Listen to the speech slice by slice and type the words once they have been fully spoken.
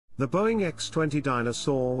The Boeing X-20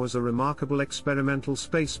 Dyna-Soar was a remarkable experimental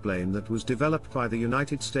spaceplane that was developed by the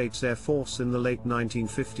United States Air Force in the late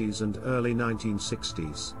 1950s and early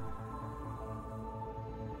 1960s.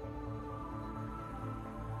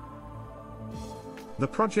 The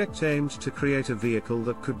project aimed to create a vehicle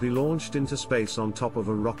that could be launched into space on top of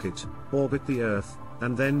a rocket, orbit the Earth,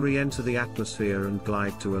 and then re-enter the atmosphere and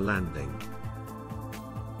glide to a landing.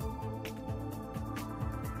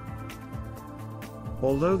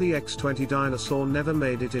 Although the X-20 Dyna-Soar never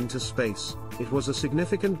made it into space, it was a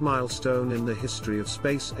significant milestone in the history of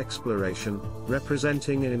space exploration,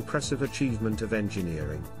 representing an impressive achievement of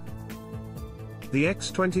engineering. The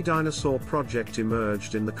X-20 Dyna-Soar project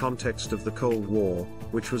emerged in the context of the Cold War,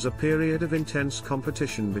 which was a period of intense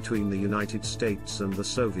competition between the United States and the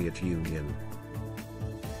Soviet Union.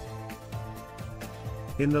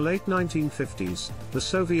 In the late 1950s, the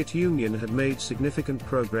Soviet Union had made significant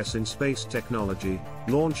progress in space technology,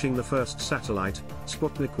 launching the first satellite,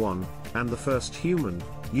 Sputnik 1, and the first human,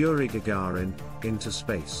 Yuri Gagarin, into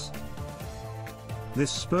space.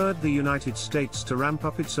 This spurred the United States to ramp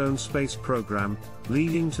up its own space program,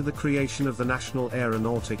 leading to the creation of the National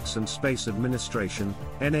Aeronautics and Space Administration,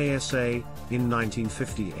 NASA, in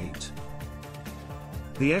 1958.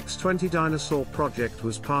 The X-20 Dyna-Soar project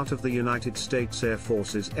was part of the United States Air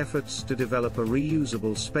Force's efforts to develop a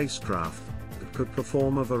reusable spacecraft that could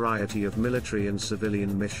perform a variety of military and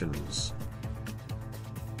civilian missions.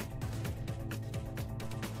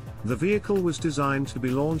 The vehicle was designed to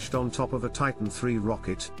be launched on top of a Titan III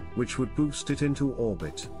rocket, which would boost it into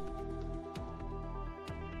orbit.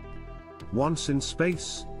 Once in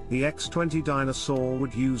space, the X-20 Dyna-Soar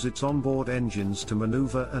would use its onboard engines to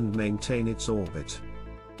maneuver and maintain its orbit.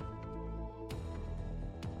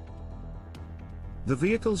 The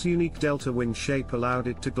vehicle's unique delta wing shape allowed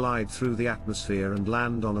it to glide through the atmosphere and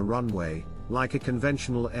land on a runway, like a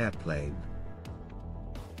conventional airplane.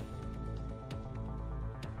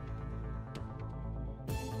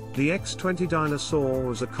 The X-20 Dyna-Soar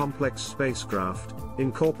was a complex spacecraft,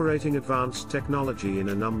 incorporating advanced technology in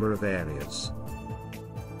a number of areas.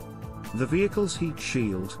 The vehicle's heat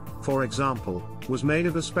shield, for example, was made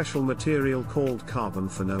of a special material called carbon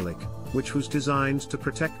phenolic, which was designed to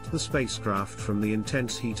protect the spacecraft from the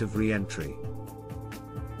intense heat of re-entry.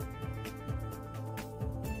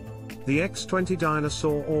 The X-20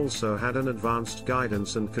 Dyna-Soar also had an advanced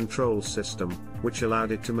guidance and control system, which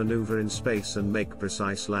allowed it to maneuver in space and make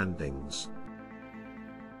precise landings.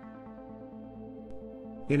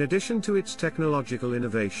 In addition to its technological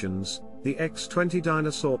innovations, the X-20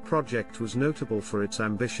 Dyna-Soar project was notable for its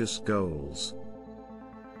ambitious goals.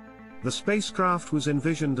 The spacecraft was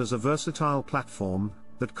envisioned as a versatile platform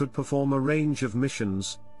that could perform a range of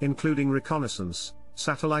missions, including reconnaissance,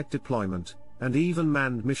 satellite deployment, and even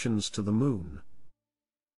manned missions to the Moon.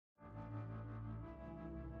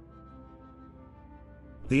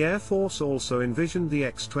 The Air Force also envisioned the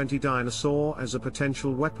X-20 Dyna-Soar as a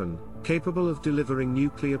potential weapon, capable of delivering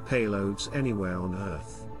nuclear payloads anywhere on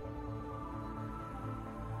Earth.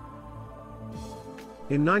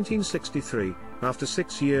 In 1963, after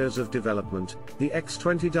 6 years of development, the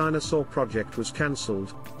X-20 Dyna-Soar project was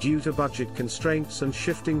cancelled, due to budget constraints and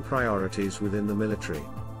shifting priorities within the military.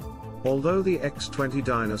 Although the X-20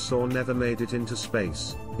 Dyna-Soar never made it into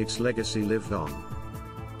space, its legacy lived on.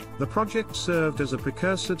 The project served as a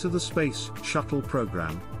precursor to the Space Shuttle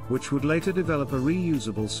program, which would later develop a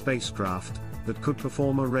reusable spacecraft that could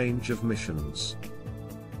perform a range of missions.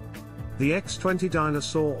 The X-20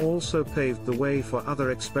 Dyna-Soar also paved the way for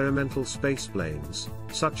other experimental spaceplanes,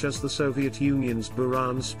 such as the Soviet Union's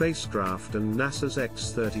Buran spacecraft and NASA's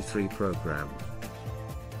X-33 program.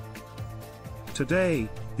 Today,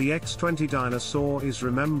 the X-20 Dyna-Soar is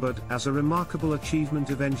remembered as a remarkable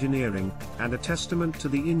achievement of engineering, and a testament to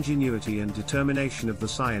the ingenuity and determination of the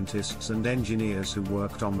scientists and engineers who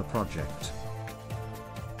worked on the project.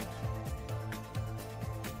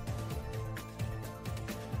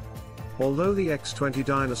 Although the X-20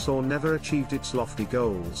 Dyna-Soar never achieved its lofty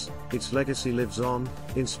goals, its legacy lives on,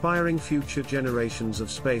 inspiring future generations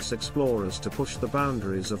of space explorers to push the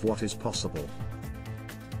boundaries of what is possible.